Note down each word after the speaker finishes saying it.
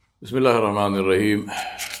بسم الله الرحمن الرحيم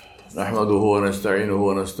نحمده ونستعينه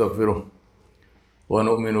ونستغفره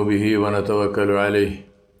ونؤمن به ونتوكل عليه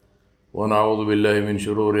ونعوذ بالله من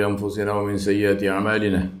شرور أنفسنا ومن سيئات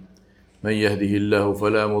أعمالنا من يهده الله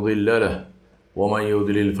فلا مضل له ومن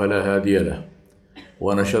يضلل فلا هادي له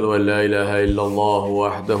ونشهد أن لا إله إلا الله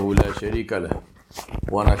وحده لا شريك له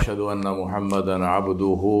ونشهد أن محمدا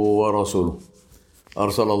عبده ورسوله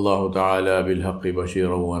أرسل الله تعالى بالحق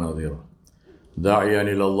بشيرا ونذيرا داعيا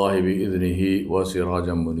إلى الله بإذنه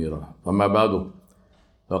وسراجا منيرا أما بعد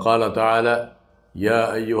فقال تعالى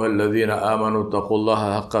يا أيها الذين آمنوا اتقوا الله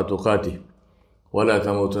حق تقاته ولا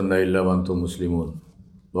تموتن إلا وأنتم مسلمون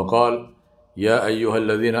وقال يا أيها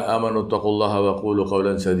الذين آمنوا اتقوا الله وقولوا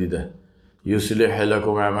قولا سديدا يصلح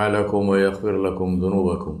لكم أعمالكم ويغفر لكم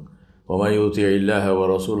ذنوبكم ومن يطع الله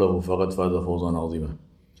ورسوله فقد فاز فوزا عظيما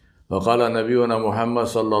وقال نبينا محمد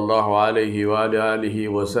صلى الله عليه وعلى آله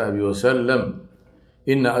وصحبه وسلم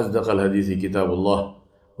إن أصدق الحديث كتاب الله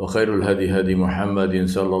وخير الهدي هدي محمد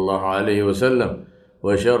صلى الله عليه وسلم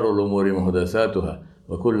وشر الأمور محدثاتها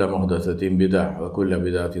وكل محدثة بدعة وكل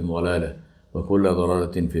بدعة ضلالة وكل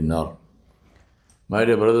ضلالة في النار. My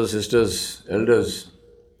dear brothers, sisters, elders,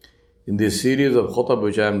 in this series of khutbah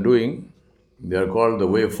which I am doing, they are called the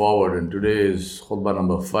way forward, and today is khutbah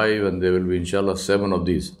number 5 and there will be inshallah 7 of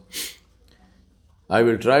these. I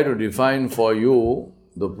will try to define for you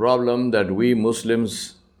the problem that we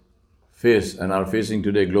Muslims face and are facing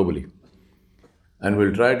today globally, and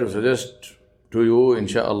will try to suggest to you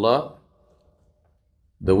inshallah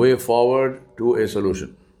the way forward to a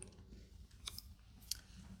solution.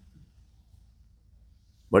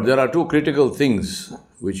 But there are two critical things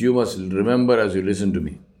which you must remember as you listen to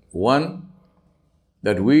me. One,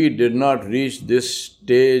 that we did not reach this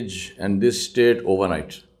stage and this state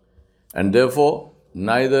overnight, and therefore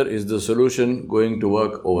neither is the solution going to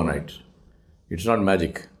work overnight. It's not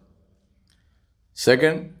magic.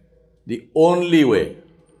 Second, the only way,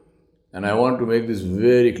 and I want to make this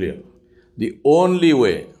very clear, the only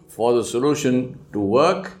way for the solution to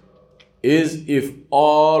work is if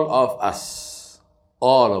all of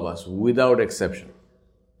us, without exception,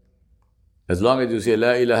 as long as you say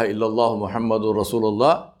La ilaha illallah Muhammadur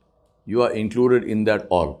Rasulullah, you are included in that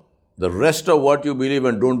all. The rest of what you believe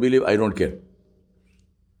and don't believe, I don't care.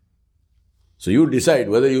 So you decide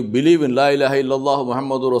whether you believe in La ilaha illallah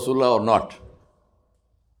Muhammadur Rasulullah or not.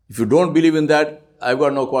 If you don't believe in that, I've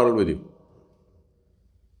got no quarrel with you.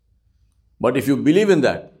 But if you believe in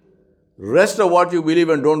that, rest of what you believe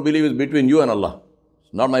and don't believe is between you and Allah.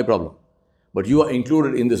 It's not my problem. But you are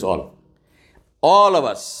included in this all. All of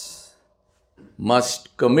us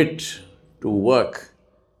must commit to work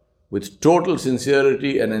with total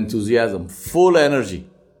sincerity and enthusiasm, full energy,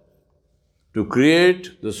 to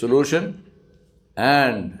create the solution.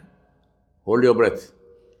 And hold your breath.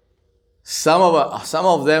 Some of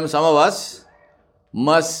us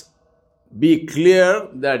must be clear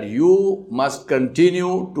that you must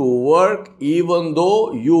continue to work even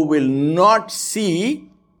though you will not see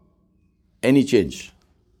any change.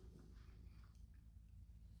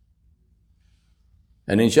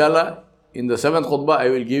 And inshallah, in the 7th khutbah, I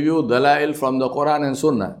will give you dalail from the Quran and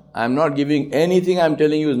Sunnah. I am not giving anything I am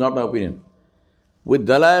telling you is not my opinion. With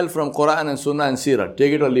dalail from Quran and Sunnah and Seerah,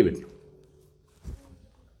 take it or leave it.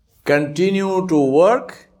 Continue to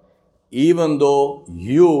work even though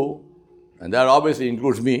you, and that obviously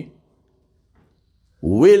includes me,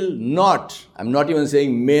 will not, I'm not even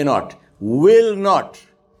saying may not, will not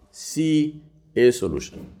see a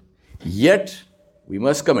solution. Yet we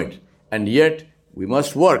must commit, and yet we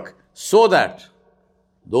must work so that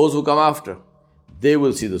those who come after, they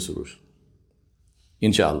will see the solution.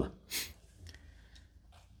 Inshallah.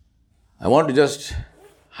 I want to just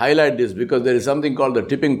highlight this because there is something called the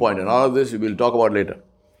tipping point, and all of this we will talk about later.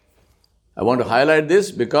 I want to highlight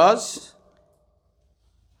this because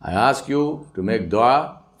I ask you to make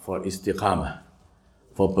dua for istiqamah,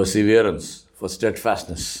 for perseverance, for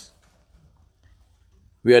steadfastness.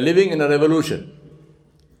 We are living in a revolution,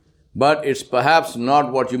 but it's perhaps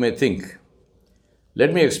not what you may think.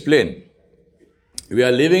 Let me explain. We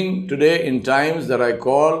are living today in times that I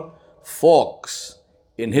call forks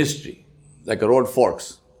in history. Like a road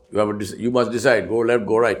forks. You must decide, go left,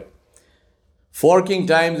 go right. Forking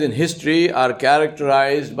times in history are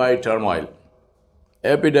characterized by turmoil.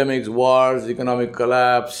 Epidemics, wars, economic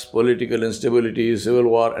collapse, political instability, civil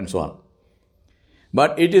war, and so on.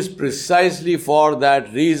 But it is precisely for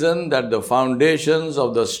that reason that the foundations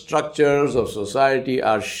of the structures of society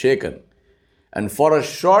are shaken. And for a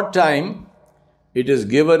short time, it is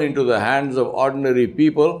given into the hands of ordinary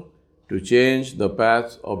people to change the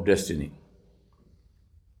path of destiny.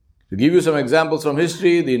 To give you some examples from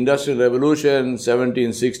history, the Industrial Revolution,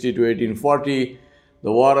 1760 to 1840,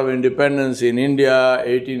 the War of Independence in India,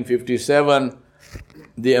 1857,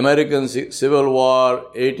 the American Civil War,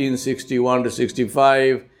 1861 to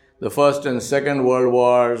 65, the First and Second World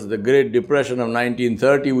Wars, the Great Depression of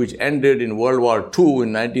 1930, which ended in World War II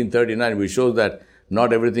in 1939, which shows that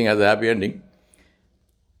not everything has a happy ending.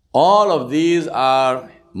 All of these are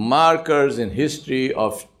markers in history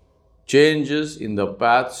of changes in the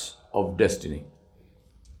paths of destiny.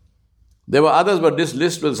 There were others, but this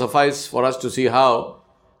list will suffice for us to see how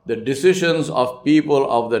the decisions of people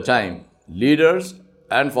of the time, leaders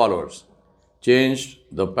and followers, changed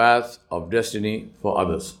the path of destiny for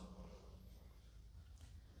others.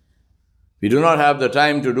 We do not have the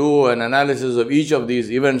time to do an analysis of each of these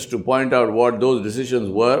events to point out what those decisions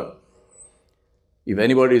were. If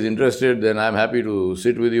anybody is interested, then I'm happy to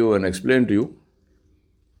sit with you and explain to you.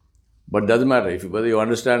 But it doesn't matter. Whether you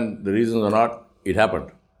understand the reasons or not, it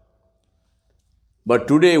happened. But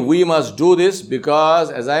today we must do this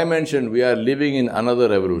because, as I mentioned, we are living in another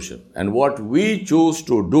revolution. And what we choose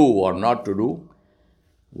to do or not to do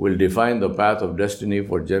will define the path of destiny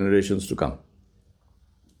for generations to come.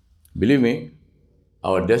 Believe me,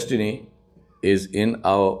 our destiny is in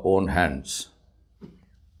our own hands.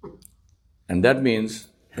 And that means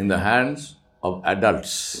in the hands of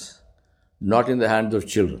adults, not in the hands of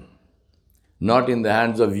children, not in the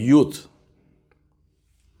hands of youth,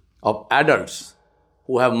 of adults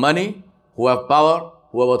who have money, who have power,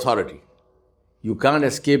 who have authority. You can't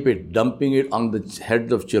escape it dumping it on the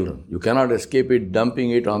heads of children. You cannot escape it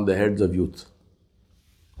dumping it on the heads of youth.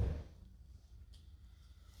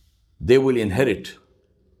 They will inherit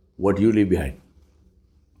what you leave behind.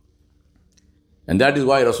 And that is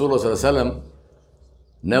why Rasulullah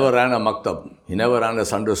never ran a maktab. He never ran a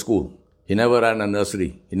Sunday school. He never ran a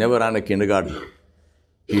nursery. He never ran a kindergarten.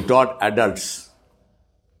 He taught adults.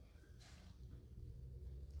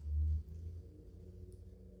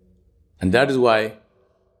 And that is why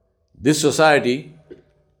this society,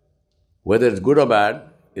 whether it's good or bad,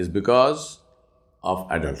 is because of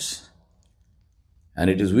adults. And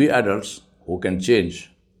it is we adults who can change,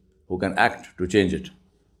 who can act to change it.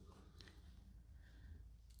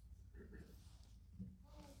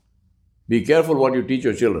 Be careful what you teach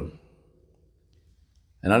your children.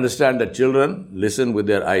 And understand that children listen with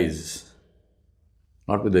their eyes,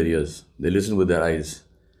 not with their ears. They listen with their eyes.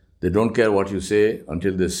 They don't care what you say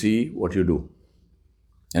until they see what you do.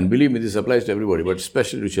 And believe me, this applies to everybody, but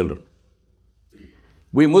especially to children.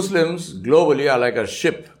 We Muslims globally are like a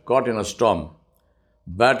ship caught in a storm,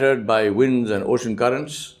 battered by winds and ocean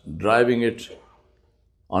currents, driving it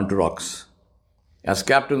onto rocks. As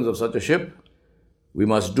captains of such a ship, we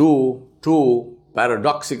must do two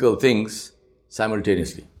paradoxical things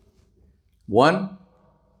simultaneously. One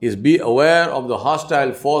is be aware of the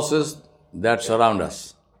hostile forces that surround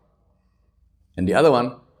us. And the other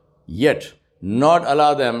one, yet not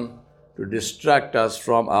allow them to distract us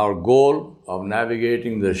from our goal of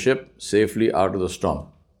navigating the ship safely out of the storm.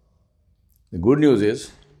 The good news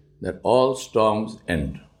is that all storms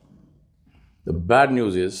end. The bad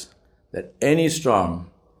news is that any storm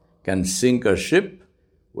can sink a ship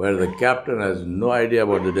where the captain has no idea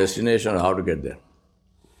about the destination or how to get there.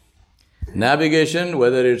 Navigation,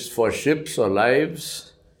 whether it's for ships or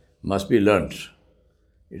lives, must be learnt.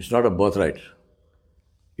 It's not a birthright.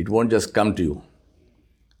 It won't just come to you.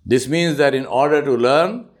 This means that in order to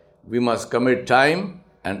learn, we must commit time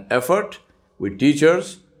and effort with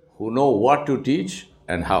teachers who know what to teach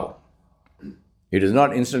and how. It is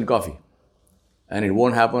not instant coffee, and it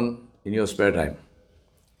won't happen in your spare time.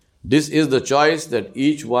 This is the choice that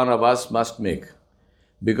each one of us must make,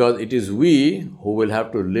 because it is we who will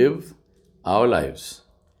have to live our lives.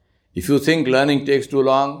 If you think learning takes too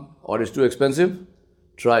long or is too expensive,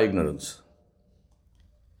 try ignorance.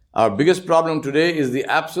 Our biggest problem today is the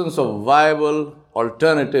absence of viable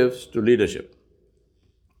alternatives to leadership.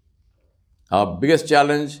 Our biggest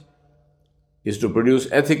challenge is to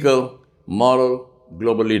produce ethical, moral,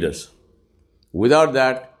 global leaders. Without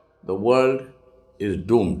that, the world is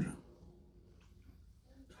doomed.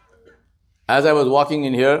 As I was walking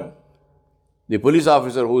in here, the police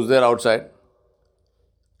officer who's there outside,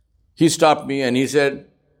 he stopped me and he said,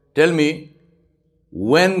 "Tell me,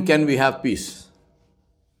 when can we have peace?"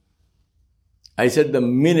 I said, "The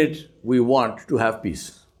minute we want to have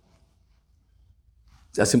peace."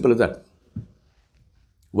 It's as simple as that.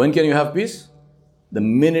 When can you have peace? The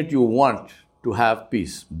minute you want to have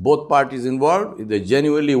peace. Both parties involved, if they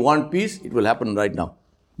genuinely want peace, it will happen right now,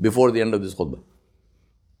 before the end of this khutbah.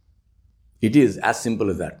 It is as simple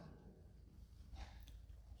as that.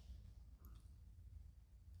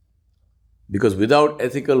 Because without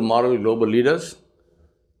ethical, moral, global leaders,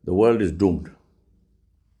 the world is doomed.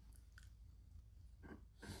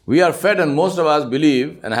 We are fed, and most of us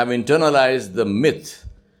believe and have internalized the myth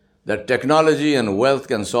that technology and wealth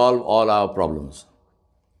can solve all our problems.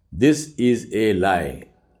 This is a lie.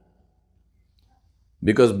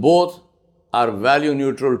 Because both are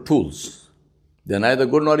value-neutral tools. They are neither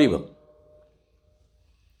good nor evil.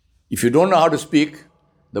 If you don't know how to speak,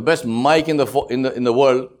 the best mic in the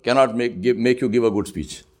world cannot make you give a good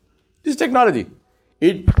speech. This is technology.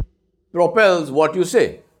 It propels what you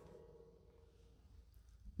say.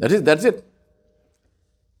 That's it.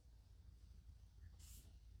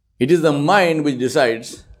 It is the mind which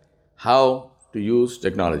decides how to use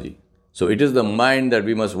technology. So it is the mind that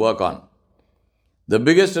we must work on. The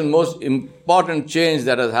biggest and most important change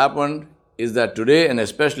that has happened is that today, and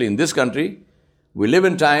especially in this country, we live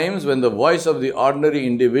in times when the voice of the ordinary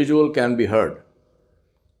individual can be heard.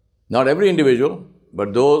 Not every individual,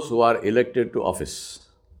 but those who are elected to office.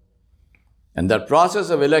 And that process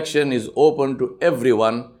of election is open to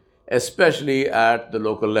everyone, especially at the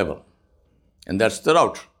local level. And that's the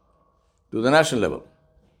route to the national level.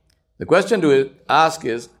 The question to ask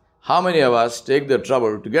is, how many of us take the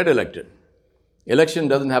trouble to get elected? Election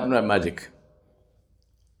doesn't happen by magic.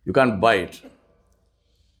 You can't buy it.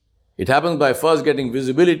 It happens by first getting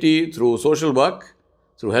visibility through social work,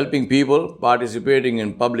 through helping people, participating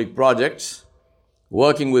in public projects,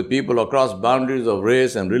 working with people across boundaries of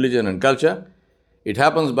race and religion and culture. It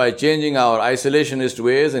happens by changing our isolationist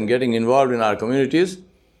ways and getting involved in our communities.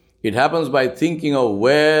 It happens by thinking of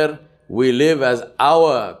where we live as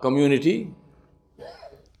our community.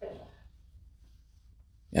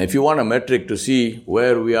 And if you want a metric to see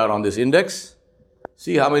where we are on this index,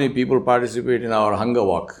 see how many people participate in our hunger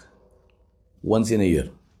walk once in a year.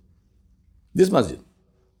 This masjid.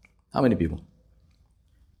 How many people?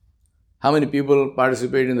 How many people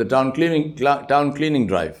participate in the town cleaning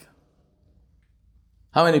drive?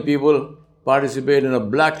 How many people participate in a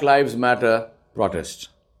Black Lives Matter protest?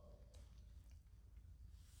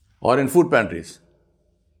 Or in food pantries?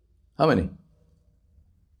 How many?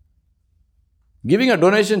 Giving a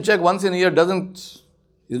donation check once in a year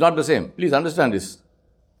is not the same. Please understand this.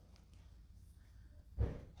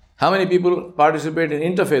 How many people participate in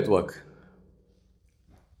interfaith work?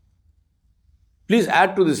 Please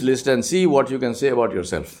add to this list and see what you can say about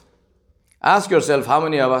yourself. Ask yourself, how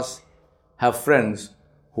many of us have friends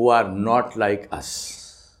who are not like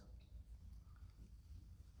us?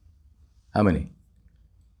 How many?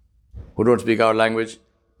 Who don't speak our language,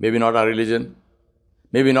 maybe not our religion,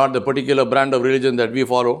 maybe not the particular brand of religion that we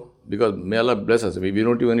follow, because may Allah bless us, we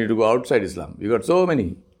don't even need to go outside Islam. We got so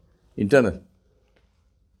many internal.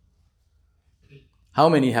 How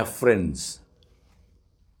many have friends?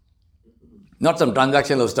 Not some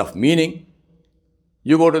transactional stuff, meaning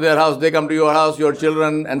you go to their house, they come to your house, your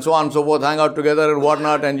children, and so on and so forth, hang out together and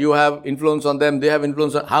whatnot, and you have influence on them, they have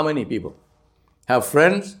influence on... How many people have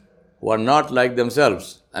friends who are not like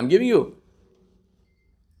themselves? I'm giving you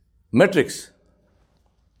metrics.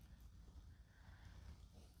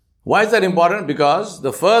 Why is that important? Because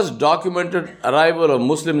the first documented arrival of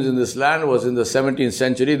Muslims in this land was in the 17th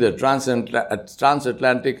century, the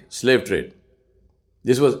transatlantic slave trade.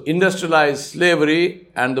 This was industrialized slavery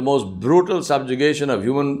and the most brutal subjugation of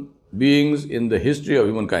human beings in the history of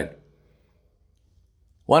humankind.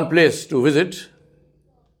 One place to visit,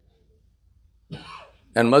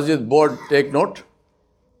 and Masjid Board take note,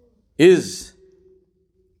 is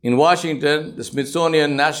in Washington, the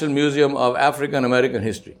Smithsonian National Museum of African American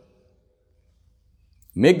History.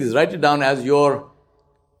 Make this, write it down as your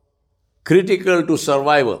critical to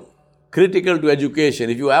survival, critical to education.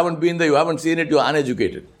 If you haven't been there, you haven't seen it, you are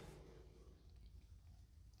uneducated.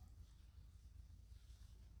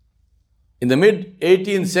 In the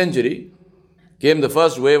mid-18th century came the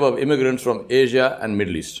first wave of immigrants from Asia and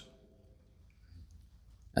Middle East.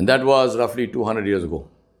 And that was roughly 200 years ago.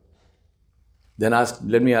 Then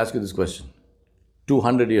let me ask you this question.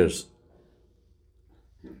 200 years.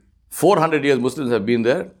 400 years Muslims have been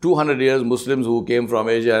there. 200 years Muslims who came from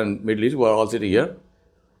Asia and Middle East, who are all sitting here,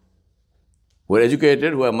 who are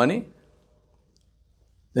educated, who have money.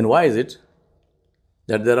 Then why is it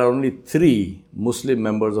that there are only 3 Muslim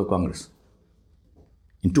members of Congress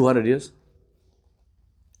in 200 years?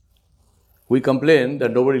 We complain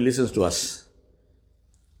that nobody listens to us.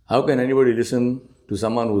 How can anybody listen to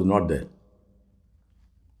someone who is not there?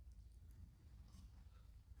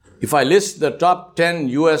 If I list the top 10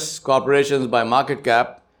 US corporations by market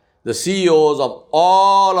cap, the CEOs of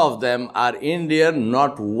all of them are Indian,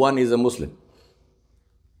 not one is a Muslim.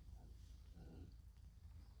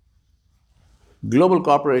 Global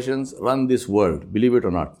corporations run this world, believe it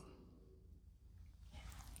or not.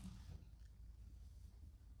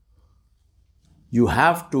 You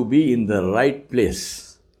have to be in the right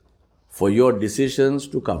place for your decisions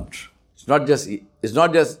to count. It's not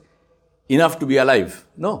just enough to be alive.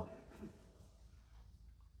 No.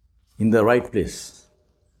 In the right place.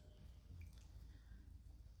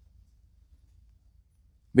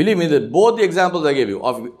 Believe me that both the examples I gave you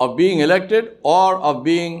of being elected or of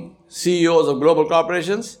being CEOs of global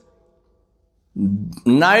corporations,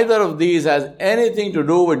 neither of these has anything to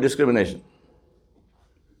do with discrimination.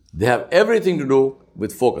 They have everything to do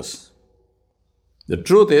with focus. The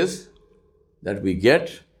truth is that we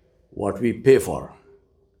get what we pay for,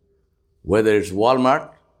 whether it's Walmart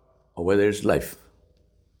or whether it's life.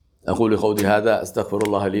 أقول قولي هذا أستغفر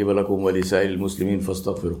الله لي ولكم ولسائر المسلمين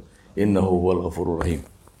فاستغفروه إنه هو الغفور الرحيم.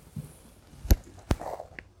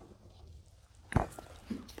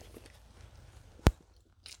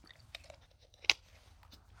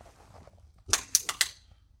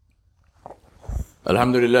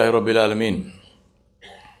 الحمد لله رب العالمين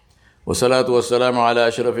والصلاة والسلام على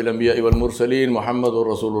أشرف الأنبياء والمرسلين محمد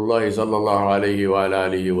رسول الله صلى الله عليه وعلى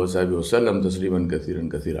آله وصحبه وسلم تسليما كثيرا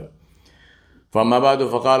كثيرا. فأما بعد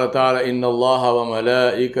فقال تعالى إن الله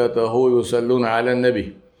وملائكته يصلون على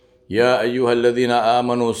النبي يا أيها الذين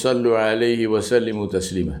آمنوا صلوا عليه وسلموا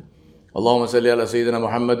تسليما. اللهم صل على سيدنا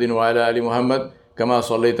محمد وعلى آل محمد كما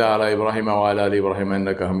صليت على إبراهيم وعلى آل إبراهيم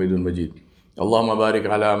إنك حميد مجيد. اللهم بارك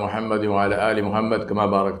على محمد وعلى آل محمد كما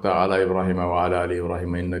باركت على إبراهيم وعلى آل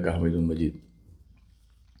إبراهيم إنك حميد مجيد.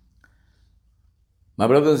 My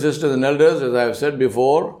brothers and sisters and elders, as I have said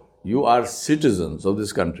before, you are citizens of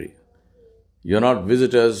this country. You are not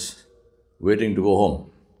visitors waiting to go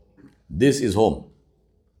home. This is home.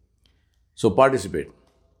 So participate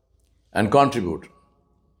and contribute.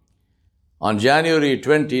 On January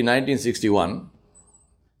 20, 1961,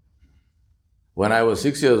 when I was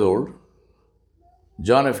 6 years old,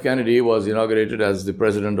 John F. Kennedy was inaugurated as the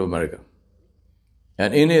President of America.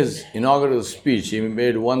 And in his inaugural speech, he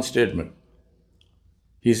made one statement.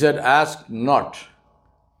 He said, ask not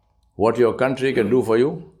what your country can do for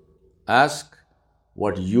you, ask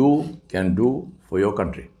what you can do for your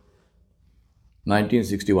country.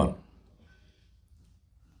 1961.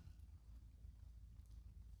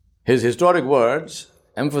 His historic words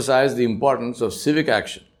emphasized the importance of civic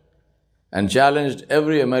action and challenged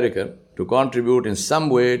every American to contribute in some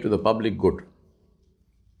way to the public good.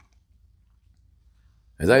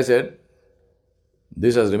 As I said,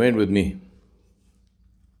 this has remained with me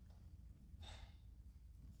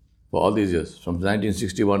for all these years, from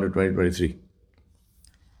 1961 to 2023.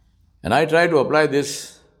 And I try to apply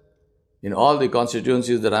this in all the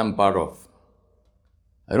constituencies that I'm part of.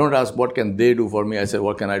 I don't ask what can they do for me, I say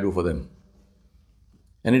what can I do for them.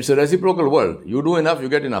 And it's a reciprocal world. You do enough, you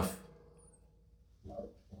get enough.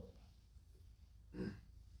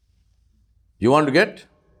 You want to get,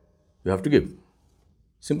 you have to give.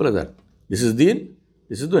 Simple as that. This is deen,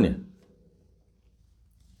 this is dunya.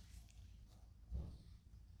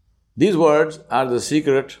 These words are the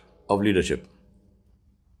secret of leadership.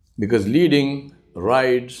 Because leading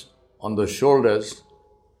rides on the shoulders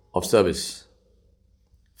of service.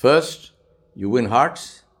 First, you win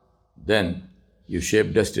hearts, then you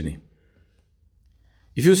shape destiny.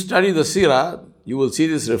 If you study the seerah, you will see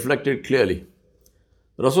this reflected clearly.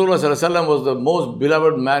 Rasulullah ﷺ was the most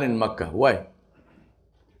beloved man in Makkah. Why?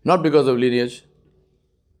 Not because of lineage,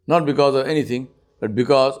 not because of anything, but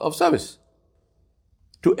because of service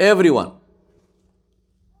to everyone.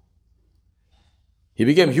 He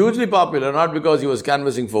became hugely popular not because he was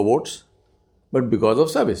canvassing for votes, but because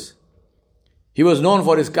of service. He was known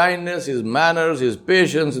for his kindness, his manners, his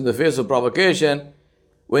patience in the face of provocation.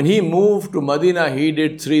 When he moved to Medina, he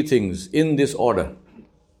did three things in this order.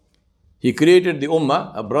 He created the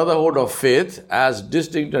Ummah, a brotherhood of faith, as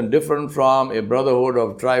distinct and different from a brotherhood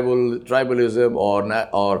of tribalism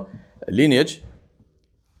or lineage.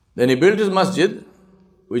 Then he built his masjid,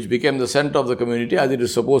 which became the center of the community as it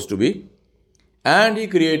is supposed to be. And he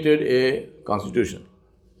created a constitution,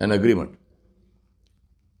 an agreement.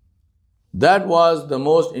 That was the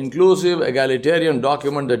most inclusive, egalitarian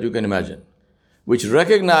document that you can imagine, which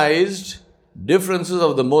recognized differences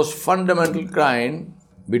of the most fundamental kind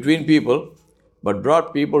between people, but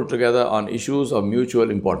brought people together on issues of mutual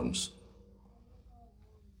importance.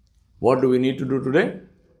 What do we need to do today?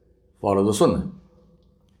 Follow the Sunnah.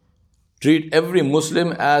 Treat every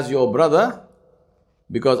Muslim as your brother,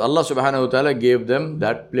 because Allah subhanahu wa ta'ala gave them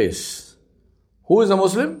that place. Who is a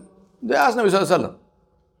Muslim? They asked Nabi sallallahu alaihi wasallam.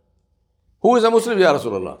 Who is a Muslim? Ya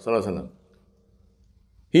Rasulullah sallallahu alaihi wasallam.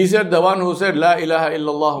 He said, the one who said, La ilaha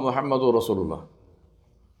illallah Muhammadur Rasulullah.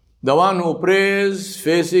 The one who prays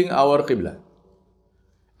facing our Qibla.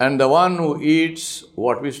 And the one who eats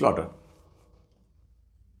what we slaughter.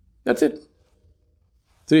 That's it.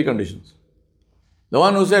 3 conditions. The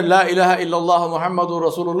one who said, La ilaha illallah Muhammadur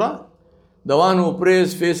Rasulullah. The one who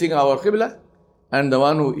prays facing our Qibla. And the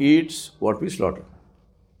one who eats what we slaughter.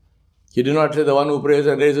 He did not say the one who prays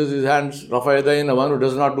and raises his hands, Rafa Yadayn, the one who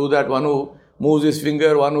does not do that, one who moves his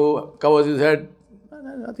finger, one who covers his head.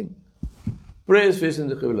 Nothing. Prayer is facing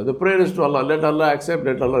the Qibla. The prayer is to Allah. Let Allah accept,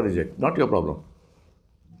 let Allah reject. Not your problem.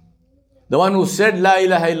 The one who said La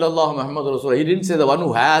ilaha illallah Muhammad Rasulullah, he didn't say the one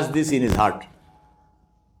who has this in his heart.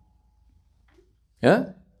 Yeah?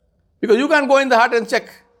 Because you can't go in the heart and check.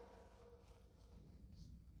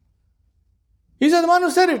 He said the one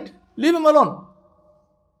who said it. Leave him alone.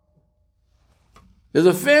 There's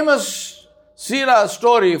a famous seerah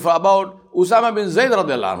story about Usama bin Zayd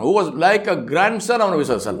radiallahu anhu, who was like a grandson of Nabi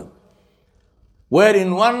sallallahu alaihi wasallam. Where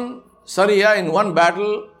in one sariyah, in one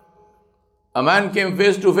battle, a man came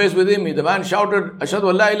face to face with him. The man shouted, Ashhadu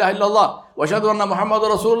an la ilaha illallah, wa ashhadu anna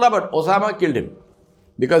Muhammadur Rasulullah, but Osama killed him.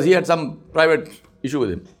 Because he had some private issue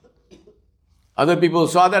with him. Other people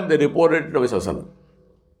saw that, they reported it to Nabi sallallahu alaihi wasallam.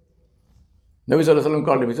 Nabi sallallahu alaihi wasallam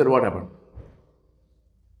called him, he said, what happened?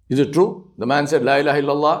 Is it true? The man said, La ilaha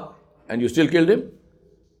illallah, and you still killed him?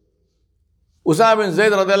 Usama bin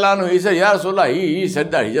Zayd radiallahu anhu, he said, Ya Rasulullah, he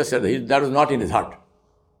said that, he just said that, that was not in his heart.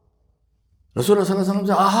 Rasulullah sallallahu alaihi wasallam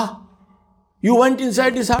said, aha, you went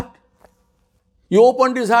inside his heart? You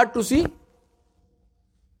opened his heart to see?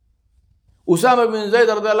 Usama bin Zayd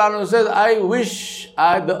radiallahu anhu says, I wish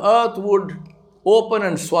the earth would open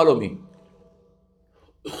and swallow me.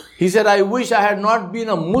 He said, I wish I had not been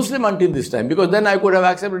a Muslim until this time, because then I could have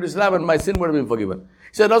accepted Islam and my sin would have been forgiven.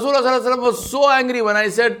 He said, Rasulullah sallallahu alaihi wasallam was so angry when I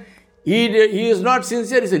said, he is not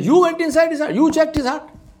sincere. He said, you went inside his heart, you checked his heart.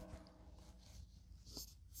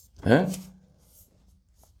 Huh?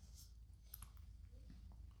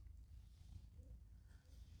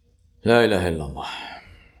 La ilaha illallah.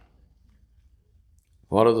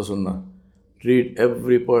 Follow the sunnah. Treat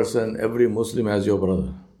every person, every Muslim as your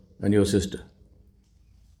brother and your sister.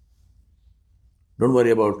 Don't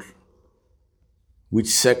worry about which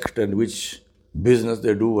sect and which business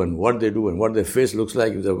they do and what their face looks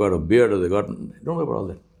like, if they've got a beard or they got... Don't worry about all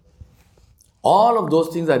that. All of those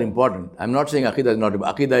things are important. I'm not saying Aqidah is not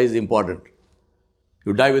important. Aqidah is important.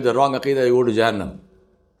 You die with the wrong Aqidah, you go to Jahannam.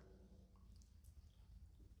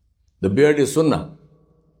 The beard is Sunnah.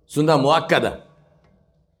 Sunnah Muakkada.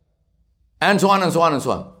 And so on and so on and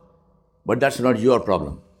so on. But that's not your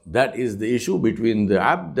problem. That is the issue between the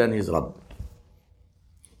Abd and his Rabb.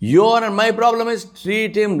 Your and my problem is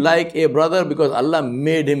treat him like a brother because Allah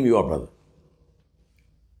made him your brother.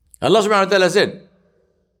 Allah subhanahu wa ta'ala said,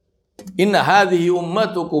 Inna hadhihi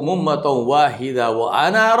ummatukum ummatan wahida wa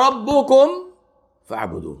ana rabbukum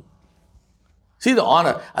fa'budun. See the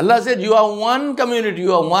honor. Allah said, you are one community,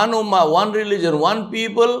 you are one ummah, one religion, one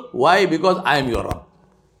people. Why? Because I am your Rabb.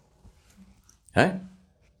 Huh?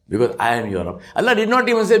 Because I am your Rabb. Allah did not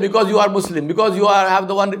even say because you are Muslim, because you have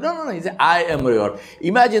the one. No. He said, I am your Rabb.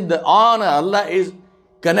 Imagine the honor. Allah is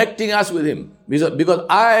connecting us with Him. Because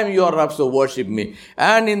I am your Rabb, so worship me.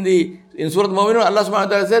 And in Surah Al-Mu'minun, Allah subhanahu wa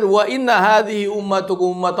ta'ala said, Wa inna hadhihi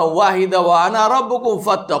ummatukum ummatan wahida wa ana rabbukum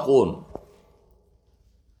fattaqun.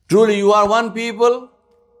 Truly you are one people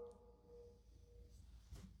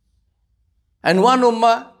and one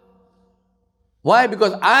ummah. Why?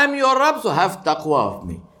 Because I am your Rabb, so have taqwa of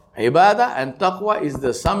me. Ibadah and taqwa is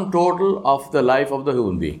the sum total of the life of the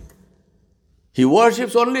human being. He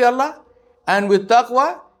worships only Allah, and with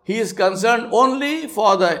taqwa, he is concerned only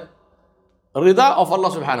for the rida of Allah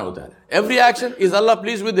subhanahu wa ta'ala. Every action, is Allah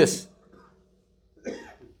pleased with this?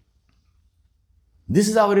 This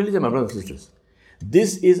is our religion, my brothers and sisters.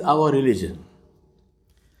 This is our religion.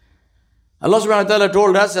 Allah subhanahu wa ta'ala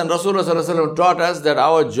told us and Rasulullah sallallahu alaihi wasallam taught us that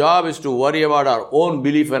our job is to worry about our own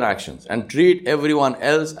belief and actions and treat everyone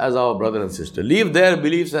else as our brother and sister. Leave their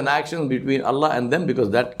beliefs and actions between Allah and them because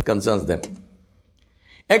that concerns them.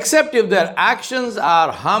 Except if their actions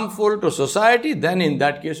are harmful to society, then in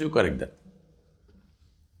that case you correct them.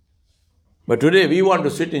 But today we want to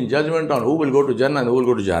sit in judgment on who will go to Jannah and who will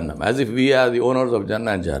go to Jahannam, as if we are the owners of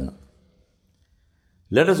Jannah and Jahannam.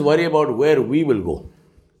 Let us worry about where we will go.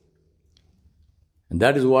 And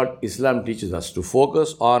that is what Islam teaches us, to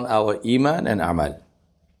focus on our Iman and Amal.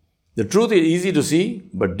 The truth is easy to see,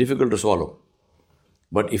 but difficult to swallow.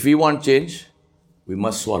 But if we want change, we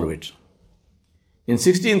must swallow it. In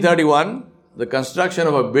 1631, the construction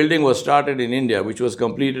of a building was started in India, which was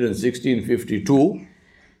completed in 1652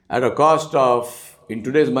 at a cost of in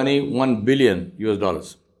today's money, 1 billion US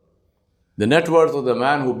dollars. The net worth of the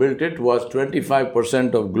man who built it was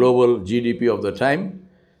 25% of global GDP of the time.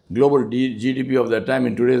 Global GDP of that time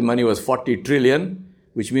in today's money was 40 trillion,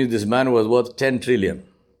 which means this man was worth 10 trillion.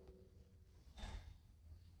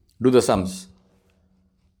 Do the sums.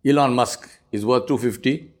 Elon Musk is worth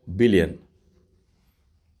 250 billion.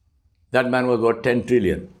 That man was worth 10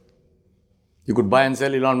 trillion. You could buy and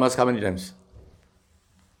sell Elon Musk how many times?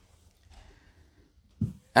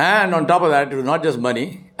 And on top of that, it was not just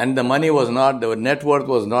money, and the net worth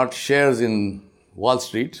was not shares in Wall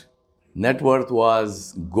Street. Net worth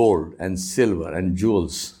was gold and silver and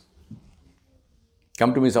jewels.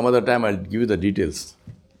 Come to me some other time, I'll give you the details.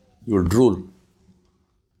 You will drool.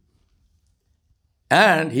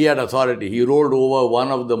 And he had authority. He ruled over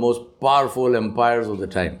one of the most powerful empires of the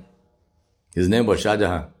time. His name was Shah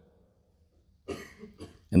Jahan.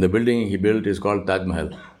 And the building he built is called Taj Mahal.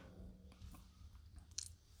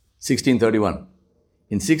 1631.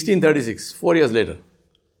 In 1636, 4 years later,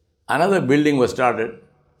 another building was started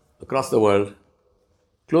across the world,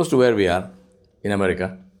 close to where we are, in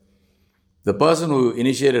America. The person who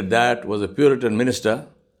initiated that was a Puritan minister.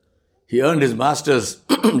 He earned his master's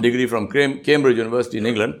degree from Cambridge University in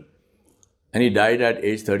England, and he died at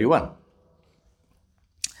age 31.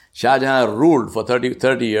 Shah Jahan ruled for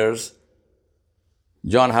 30 years.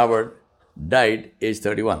 John Howard died age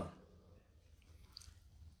 31.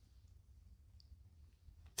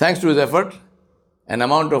 Thanks to his effort, an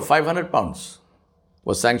amount of 500 pounds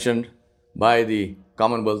was sanctioned by the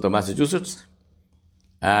Commonwealth of Massachusetts,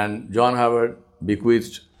 and John Howard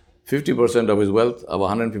bequeathed 50% of his wealth of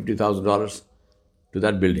 $150,000 to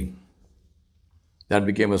that building. That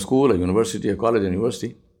became a school, a university, a college, and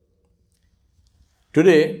university.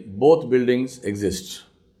 Today, both buildings exist.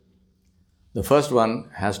 The first one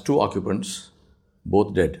has 2 occupants,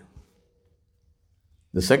 both dead.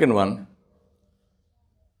 The second one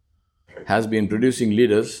has been producing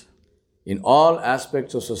leaders in all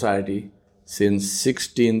aspects of society since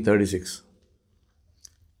 1636.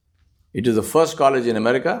 It is the first college in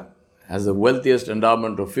America, has the wealthiest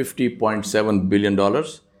endowment of $50.7 billion,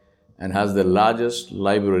 and has the largest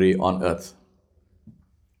library on earth.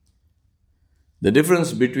 The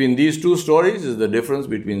difference between these 2 stories is the difference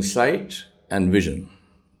between sight and vision.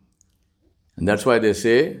 And that's why they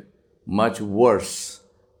say much worse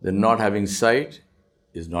than not having sight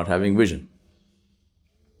is not having vision.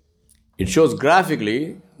 It shows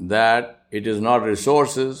graphically that it is not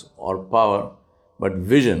resources or power, but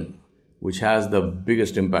vision which has the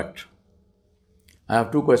biggest impact. I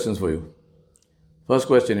have 2 questions for you. First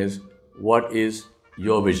question is, what is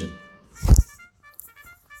your vision?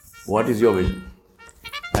 What is your vision?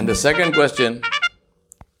 And the second question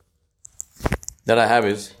that I have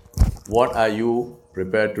is, what are you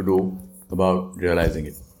prepared to do about realizing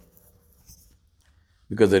it?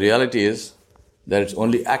 Because the reality is that it's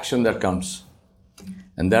only action that counts.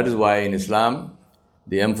 And that is why in Islam,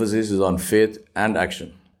 the emphasis is on faith and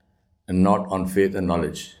action, and not on faith and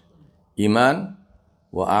knowledge. Iman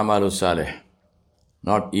wa amalu salih,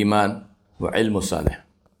 not iman wa ilmu salih.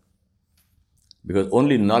 Because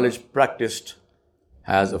only knowledge practiced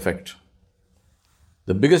has effect.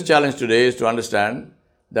 The biggest challenge today is to understand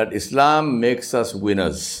that Islam makes us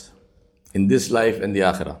winners in this life and the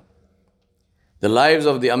akhirah. The lives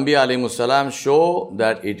of the Anbiya alayhimus salam show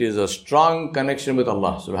that it is a strong connection with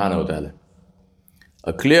Allah subhanahu wa ta'ala.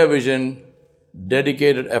 A clear vision,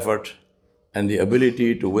 dedicated effort, and the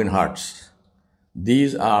ability to win hearts.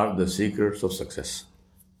 These are the secrets of success.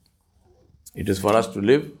 It is for us to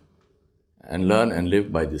live and learn and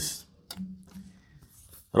live by this.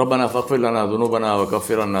 ربنا فاغفر لنا ذنوبنا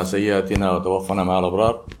وكفر عنا سيئاتنا وتوفنا مع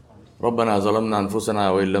الأبرار. ربنا ظلمنا أنفسنا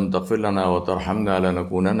وإن لم تغفر لنا وترحمنا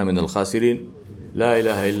لنكونن من الخاسرين. لا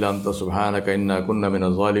إله إلا أنت سبحانك إنا كنا من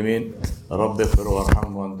الظالمين. رب اغفر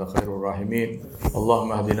وارحم وأنت خير الراحمين.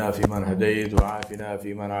 اللهم اهدنا فيمن هديت وعافنا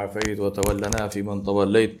فيمن عافيت وتولنا فيمن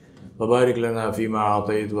توليت وبارك لنا فيما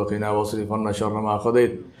أعطيت وقنا واصرف عنا شر ما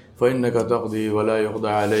قضيت فإنك تقضي ولا يقضى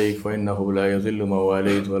عليك فإنه لا يذل من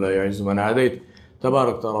واليت ولا يعز من عاديت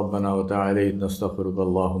تبارك ربنا وتعاليت نستغفرك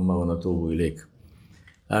اللهم ونتوب إليك.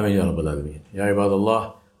 آمين يا رب العالمين. يا عباد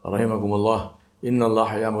الله رحمكم الله، إن الله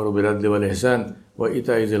يأمر بالعدل والإحسان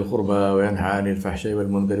وإيتاء ذي القربى وينهى عن الفحشاء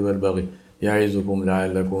والمنكر والبغي يعظكم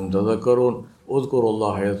لعلكم تذكرون. اذكروا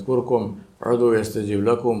الله يذكركم، ادعوه يستجب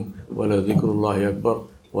لكم، ولذكر الله أكبر،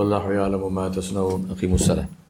 والله يعلم ما تصنعون. أقيموا الصلاة.